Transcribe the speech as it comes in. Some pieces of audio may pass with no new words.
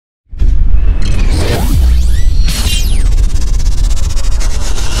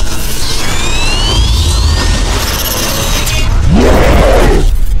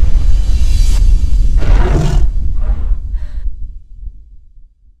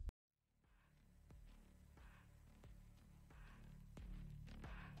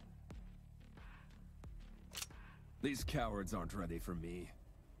These cowards aren't ready for me.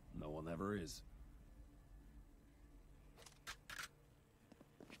 No one ever is.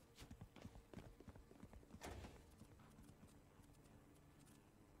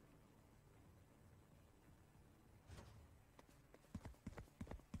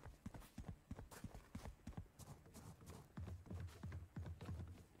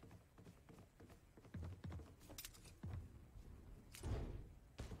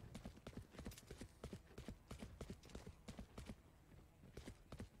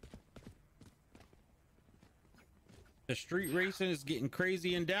 The street racing is getting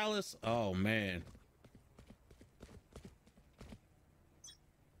crazy in Dallas. Oh man.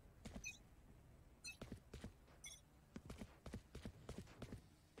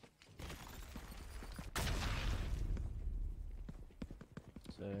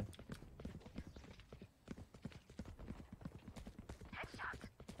 So Headshot.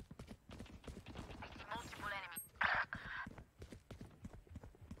 I see multiple enemies.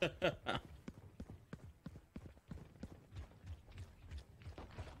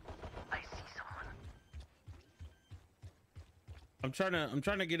 I see someone. I'm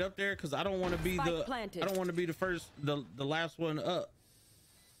trying to get up there because I don't want to be Spike planted. I don't want to be the first the last one up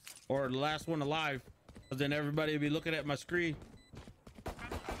or the last one alive, because then everybody will be looking at my screen.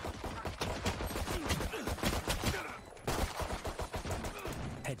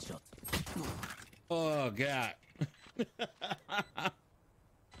 Headshot. Oh god.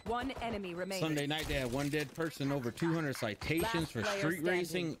 One enemy remaining. Sunday night they had one dead person, over 200 citations Last for player street standing.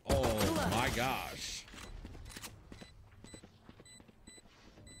 racing. Oh my gosh.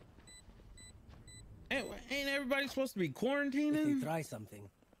 Ain't everybody supposed to be If quarantining? they try something,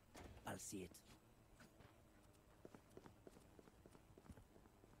 I'll see it.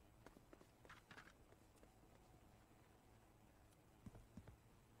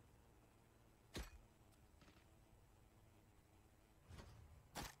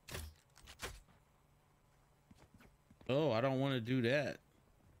 Oh, I don't want to do that.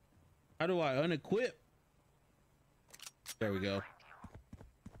 How do I unequip? There we go.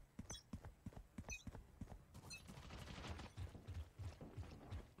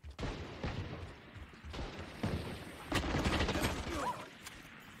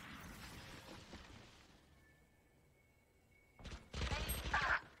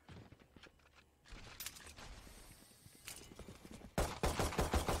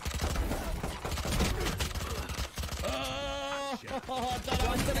 Oh, I thought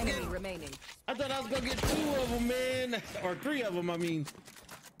I was gonna Enemy get. remaining. I thought I was gonna get 2 of them, man, or 3 of them. I mean.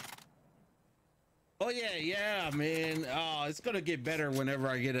 Oh yeah, man. Oh, it's gonna get better whenever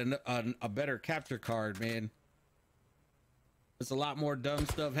I get a better capture card, man. There's a lot more dumb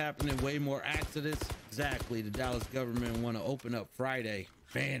stuff happening, way more accidents. Exactly. The Dallas government want to open up Friday.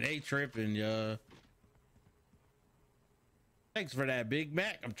 Man, they tripping, yo. Thanks for that, Big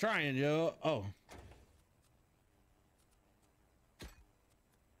Mac. I'm trying, yo. Oh.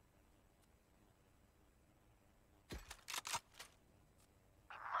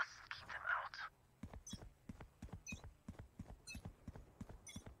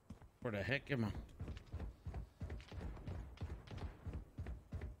 Where the heck am I?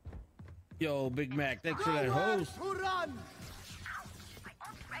 Yo, Big Mac, thanks for that host.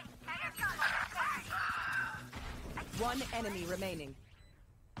 One enemy remaining.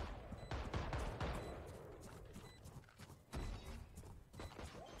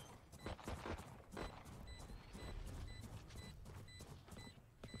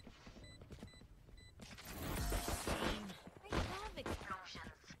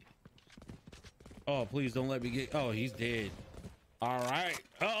 Oh, please don't let me get. Oh, he's dead. All right.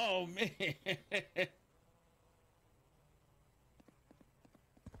 Oh man.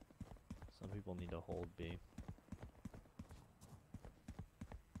 some people need to hold B.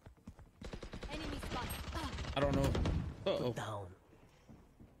 Enemy spot. I don't know. Uh-oh. Down.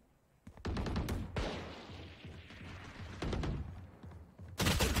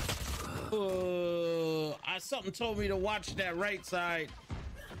 Something told me to watch that right side.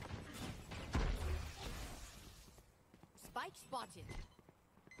 Spike spotted.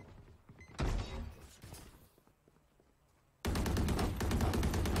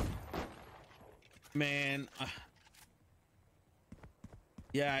 Man,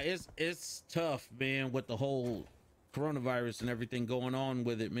 yeah, it's tough, man, with the whole coronavirus and everything going on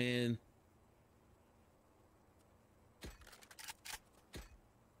with it, man.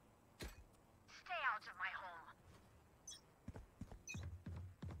 Stay out of my home.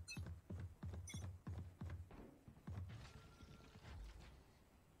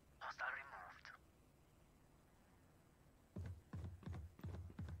 Hostile removed.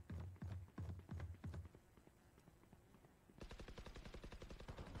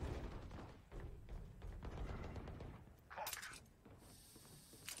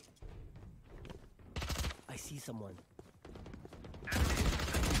 see someone.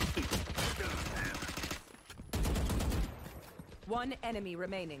 One enemy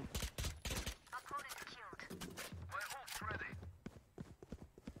remaining. Opponent killed.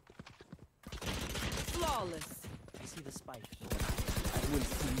 Flawless. I see the spike. I will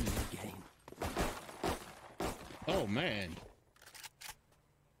see you again. Oh man.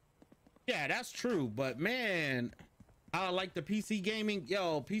 Yeah, that's true, but man, I like the PC gaming.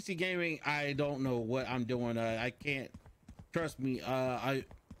 Yo, PC gaming, I don't know what I'm doing. I can't, trust me. I'm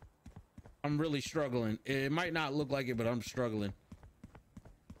really struggling. It might not look like it, but I'm struggling.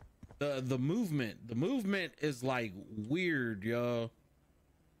 The movement is like weird, yo.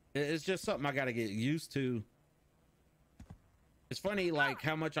 It's just something I gotta get used to. It's funny, like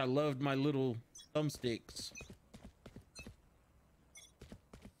how much I loved my little thumbsticks.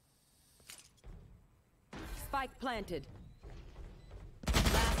 Spike planted.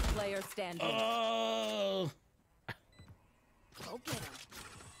 Last player standing. Oh. Go get him.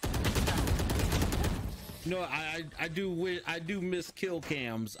 No, I do miss kill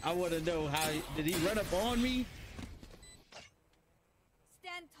cams. I want to know how did he run up on me?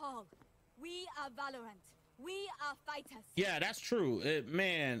 Stand tall. We are Valorant. We are fighters. Yeah, that's true.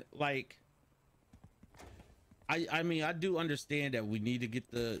 Man, like I mean, I do understand that we need to get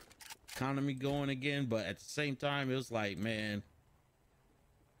the economy going again, but at the same time, it was like, man,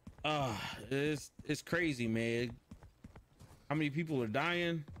 it's crazy, man. How many people are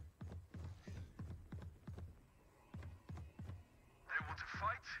dying? They want to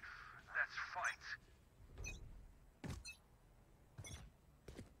fight? Let's fight.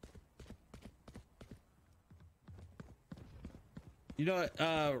 You know what,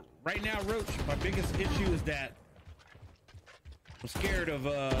 right now, Roach, my biggest issue is that I'm scared of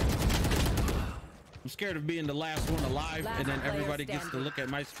being the last one alive, and then everybody gets to look at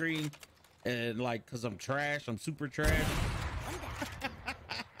my screen and like, cause I'm trash, I'm super trash.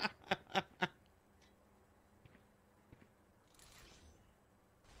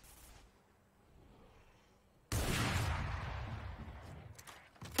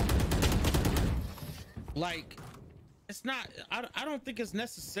 Like, it's not, I don't think it's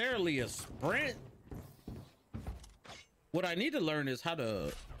necessarily a sprint. What I need to learn is how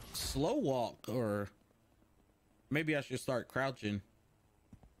to slow walk, or maybe I should start crouching.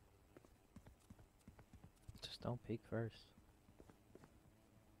 Just don't peek first.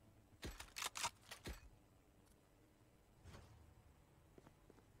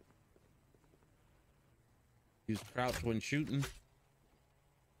 Use crouch when shooting.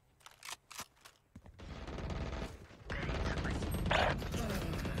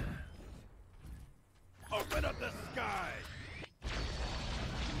 Open up the sky!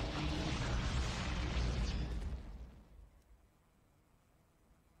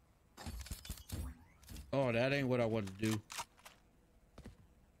 Oh, that ain't what I want to do.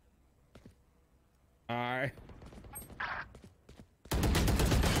 All right.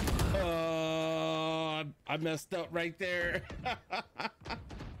 Oh, I messed up right there.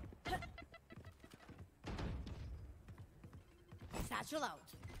 Satchel out.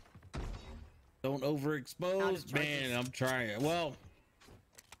 Don't overexpose, man. I'm trying. Well,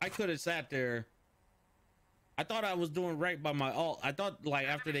 I could have sat there. I thought I was doing right by my ult. I thought, like,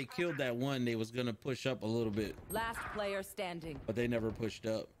 after they killed that one, they was gonna push up a little bit, Last player standing. but they never pushed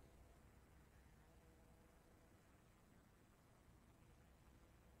up.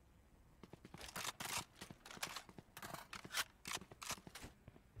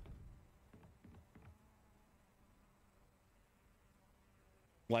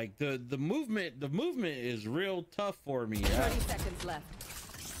 Like the movement is real tough for me. 30 seconds left.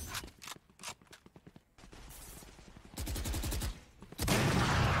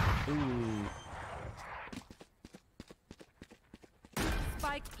 Ooh.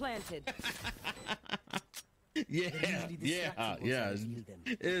 Spike planted. Yeah, Usually the yeah, statue yeah. was revealed them.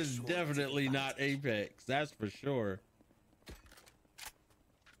 It's Sure, definitely it's not Apex. That's for sure.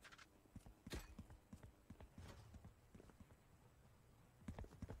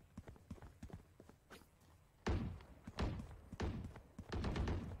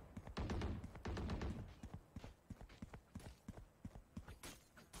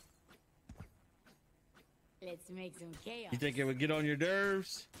 Let's make some chaos. You think it would get on your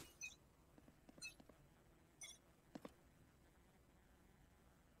nerves?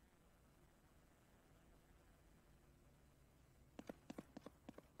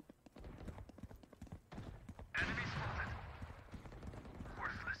 Enemy spotted.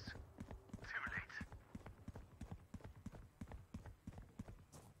 Worthless. Too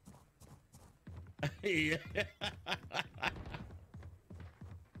late.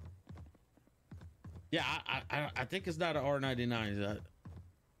 Yeah. Yeah, I think it's not an R99.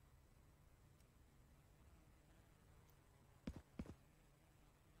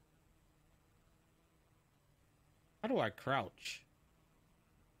 How do I crouch?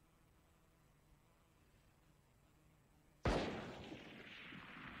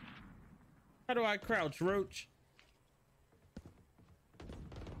 How do I crouch, Roach?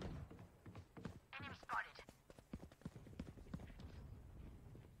 Enemy spotted.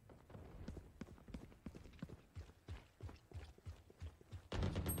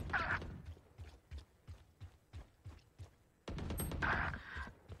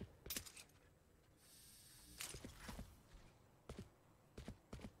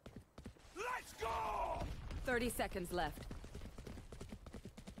 Let's go! 30 seconds left.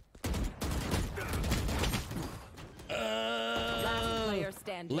 Last player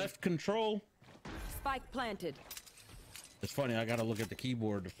standing. Left control. Spike planted. It's funny, I gotta look at the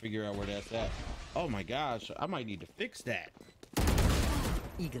keyboard to figure out where that's at. Oh my gosh, I might need to fix that.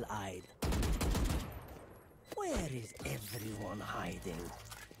 Eagle-eyed. Where is everyone hiding?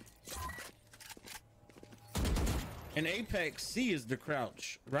 In Apex, C is the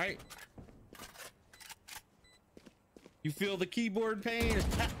crouch, right? You feel the keyboard pain?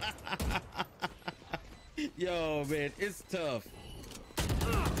 Yo, man, it's tough.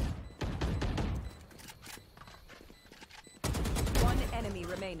 One enemy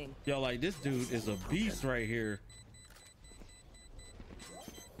remaining. Yo, like, this dude is a beast right here.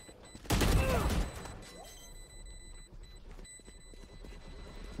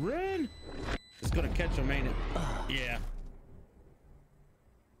 Run! It's gonna catch him, ain't it? Yeah.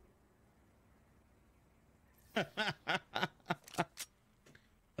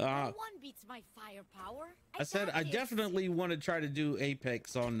 No one beats my firepower. I said I definitely want to try to do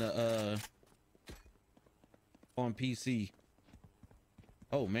Apex on the on PC.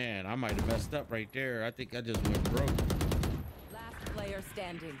 Oh man, I might have messed up right there. I think I just went broke. Last player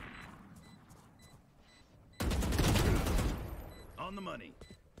standing. On the money.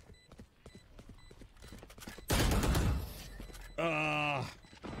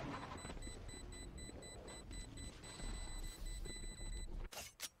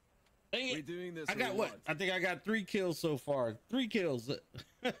 Dang it. We doing this I got or what? I think I got 3 kills so far. 3 kills.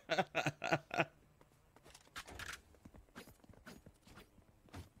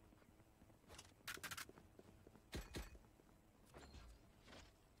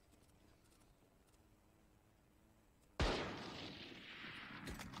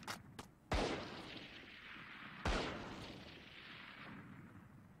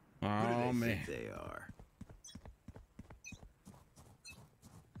 Oh man. They are.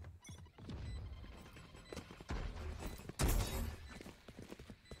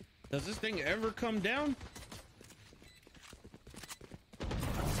 Does this thing ever come down?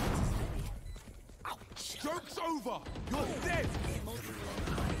 Joke's over! You're dead!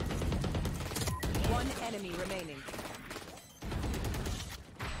 One enemy remaining.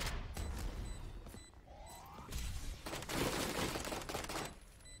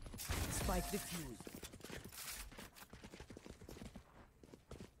 Spike defused.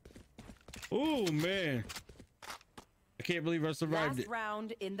 Oh man. I can't believe I survived Last it.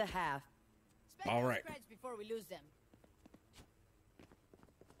 round in the half. Spend All those right. spreads before we lose them.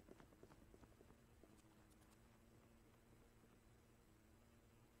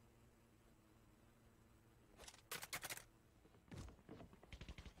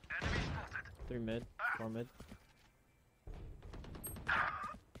 Enemy spotted. 3 mid, 4 mid.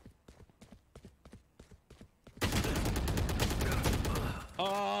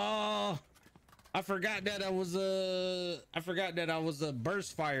 Oh, I forgot that I was a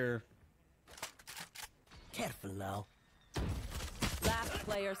burst fire. Careful now. Last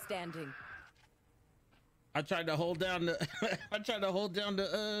player standing. I tried to hold down the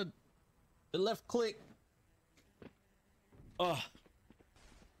the left click. Oh.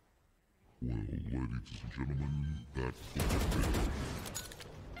 Well, ladies and gentlemen, that's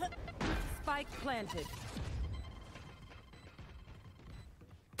Spike planted.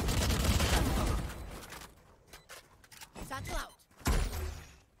 Satchel out.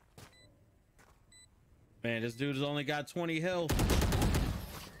 Man, this dude's only got 20 health.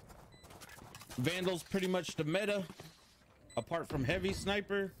 Vandal's pretty much the meta, apart from heavy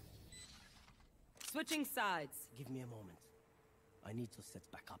sniper. Switching sides. Give me a moment. I need to set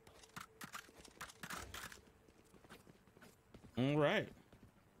back up. All right.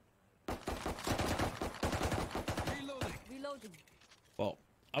 Reloading. Well,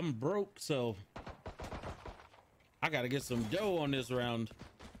 I'm broke, so I gotta get some dough on this round.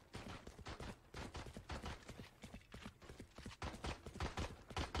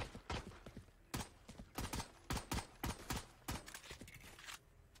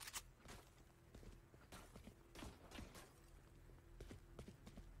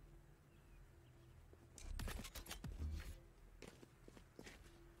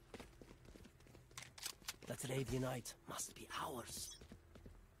 That Radianite must be ours.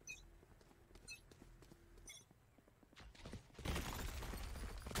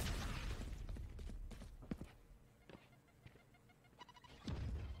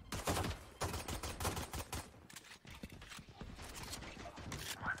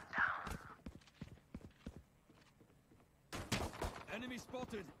 Enemy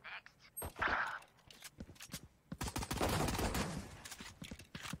spotted.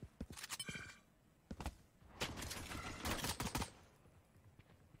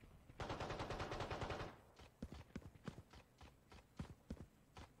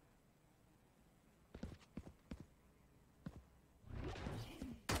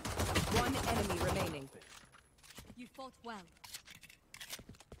 One enemy remaining. You fought well.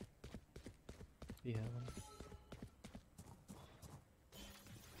 You have one.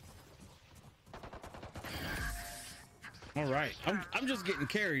 All right, I'm just getting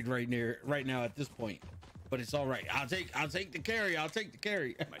carried right now at this point, but it's all right. I'll take the carry. I'll take the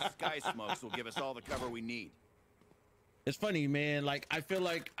carry. My sky smokes will give us all the cover we need. It's funny, man. Like I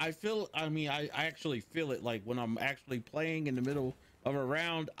actually feel it. Like when I'm actually playing in the middle of a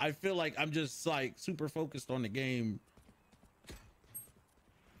round, I feel like I'm just like super focused on the game.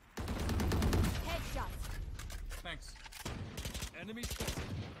 Headshot. Thanks. Enemy spotted.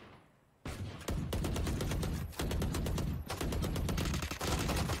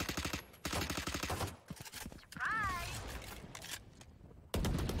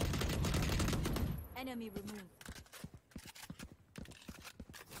 Enemy removed.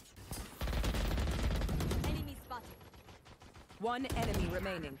 Enemy spotted. One enemy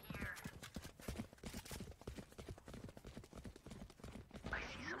remaining.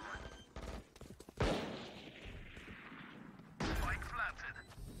 Spike planted.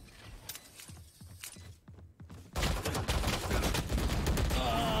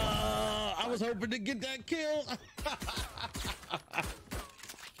 I was hoping to get that kill.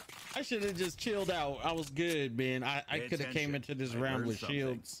 I should have just chilled out. I was good, man. I could have came into this round with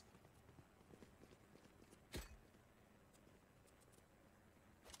shields.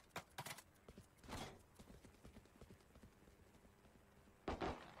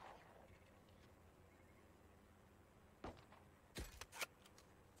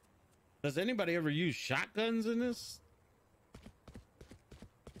 Does anybody ever use shotguns in this?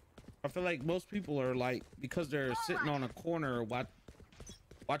 I feel like most people are like, because they're sitting on a corner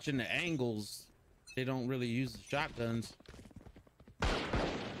watching the angles, they don't really use the shotguns.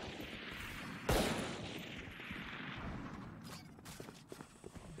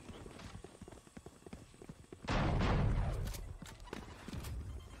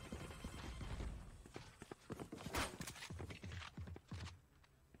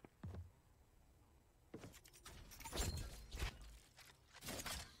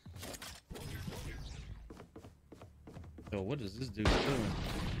 So what is this dude doing?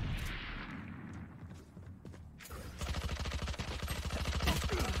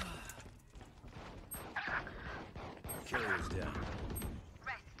 Carrier's down.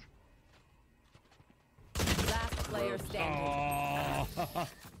 Last player standing. Oh.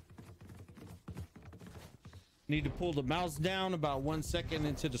 Need to pull the mouse down about 1 second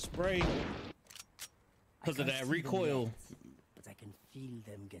into the spray because of that recoil. But I can feel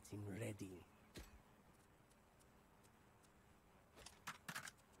them getting ready.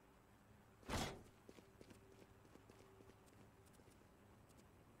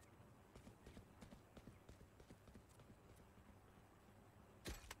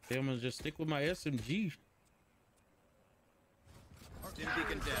 I'm gonna just stick with my SMG. Stim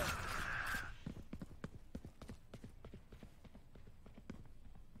beacon down.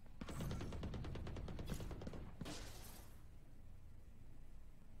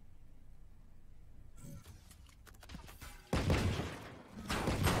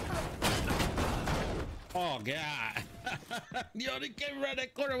 Oh god. Yo, they came around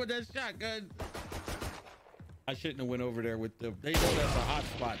that corner with that shotgun. I shouldn't have went over there with them. They know that's a hot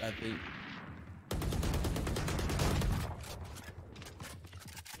spot, I think.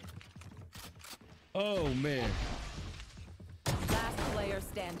 Oh man. Last player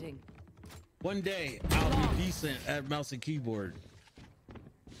standing. One day I'll be decent at mouse and keyboard.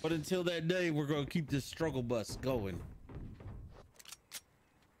 But until that day, we're gonna keep this struggle bus going.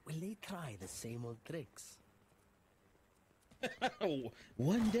 Will they try the same old tricks?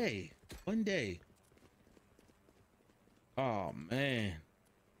 One day. One day. Oh man.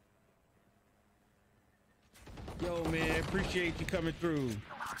 Yo man, appreciate you coming through.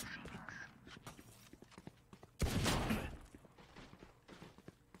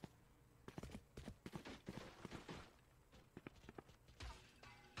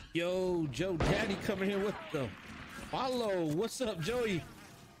 Yo, Joe Daddy coming here with the follow. What's up, Joey?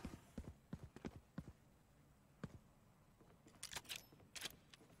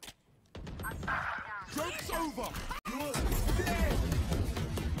 Joke's over!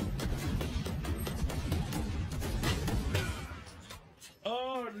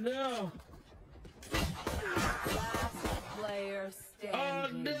 Oh no! Last player Oh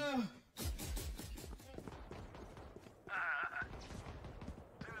standing. no!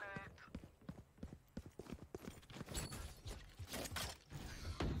 Too late.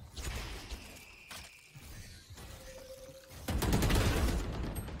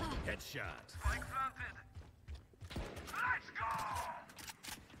 Headshot. Spike planted. Let's go!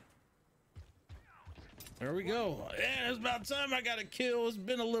 There we go. Yeah, it's about time I got a kill. It's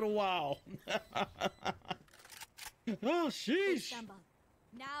been a little while. Oh sheesh. Stumble.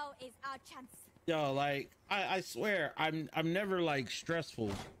 Now is our chance. Yo, like I swear I'm never like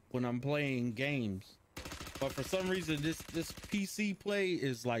stressful when I'm playing games, but for some reason this PC play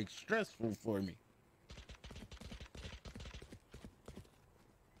is like stressful for me.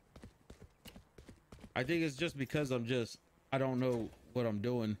 I think it's just because I don't know what I'm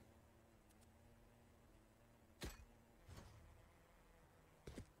doing.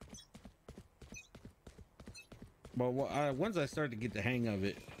 But once I start to get the hang of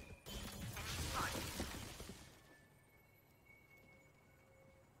it.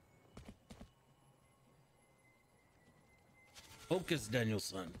 Focus,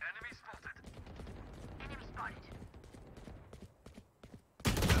 Danielson. Enemy spotted. Enemy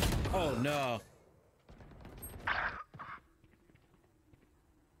spotted. Oh no.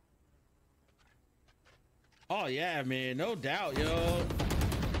 Oh yeah, man, no doubt, yo.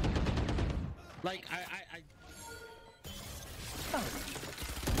 Like I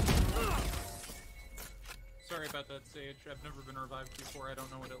Sorry about that, Sage. I've never been revived before. I don't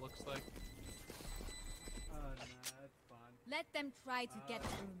know what it looks like. Nah, it's fine. Let them try to get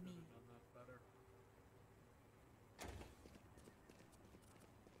through me. Done that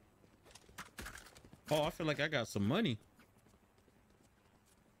better. Oh, I feel like I got some money.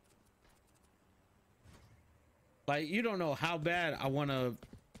 Like, you don't know how bad I want to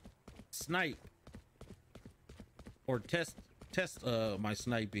snipe or test my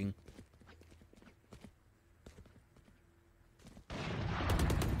sniping.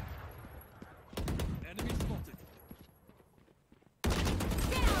 Enemy spotted.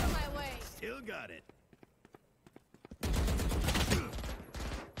 Get out of my way! Still got it.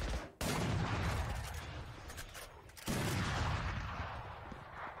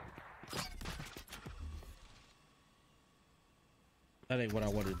 That ain't what I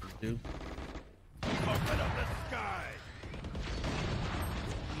wanted to do. Open up the sky.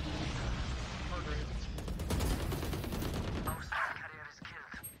 Hard rate. Mon-Sat carrier is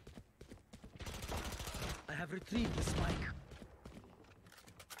killed. I have retrieved the spike.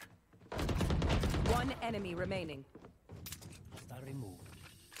 One enemy remaining. Star removed.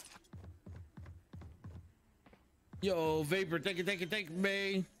 Yo, Vapor, thank you,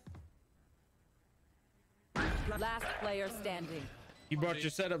 May. Last player standing. You brought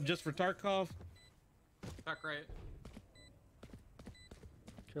your setup just for Tarkov? Back right.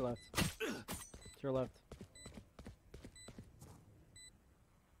 To your left. To your left.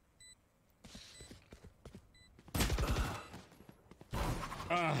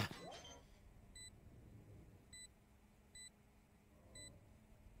 Ah.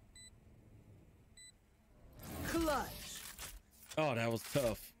 Clutch. Oh, that was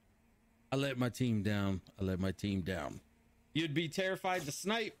tough. I let my team down. You'd be terrified to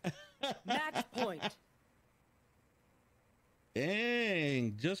snipe. Match point.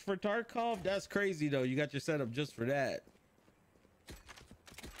 Dang, just for Tarkov? That's crazy though. You got your setup just for that.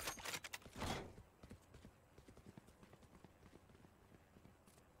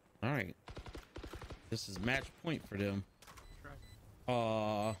 All right. This is match point for them.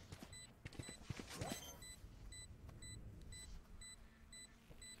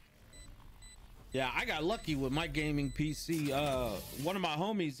 Yeah, I got lucky with my gaming PC. One of my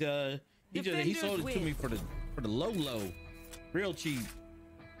homies, he sold it to me for the low, real cheap.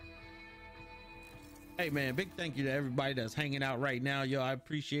 Hey man, big thank you to everybody that's hanging out right now, yo. I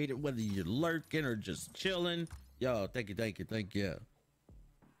appreciate it, whether you're lurking or just chilling. Yo, thank you.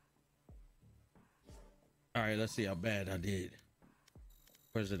 All right, let's see how bad I did.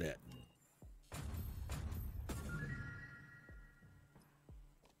 Where's it at?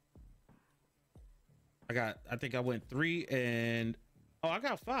 I think I went 3 and I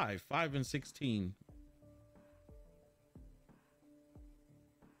got 5 and 16.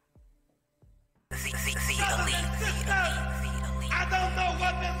 I don't know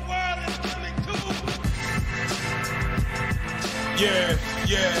what this Yeah,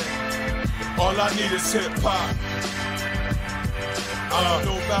 yeah. All I need is hip hop. I don't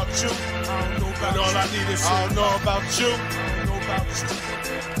know about you. I don't know about all I need is I don't know about you. I don't know about you.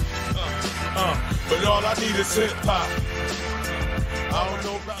 But all I need is hip hop. I don't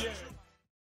know about you.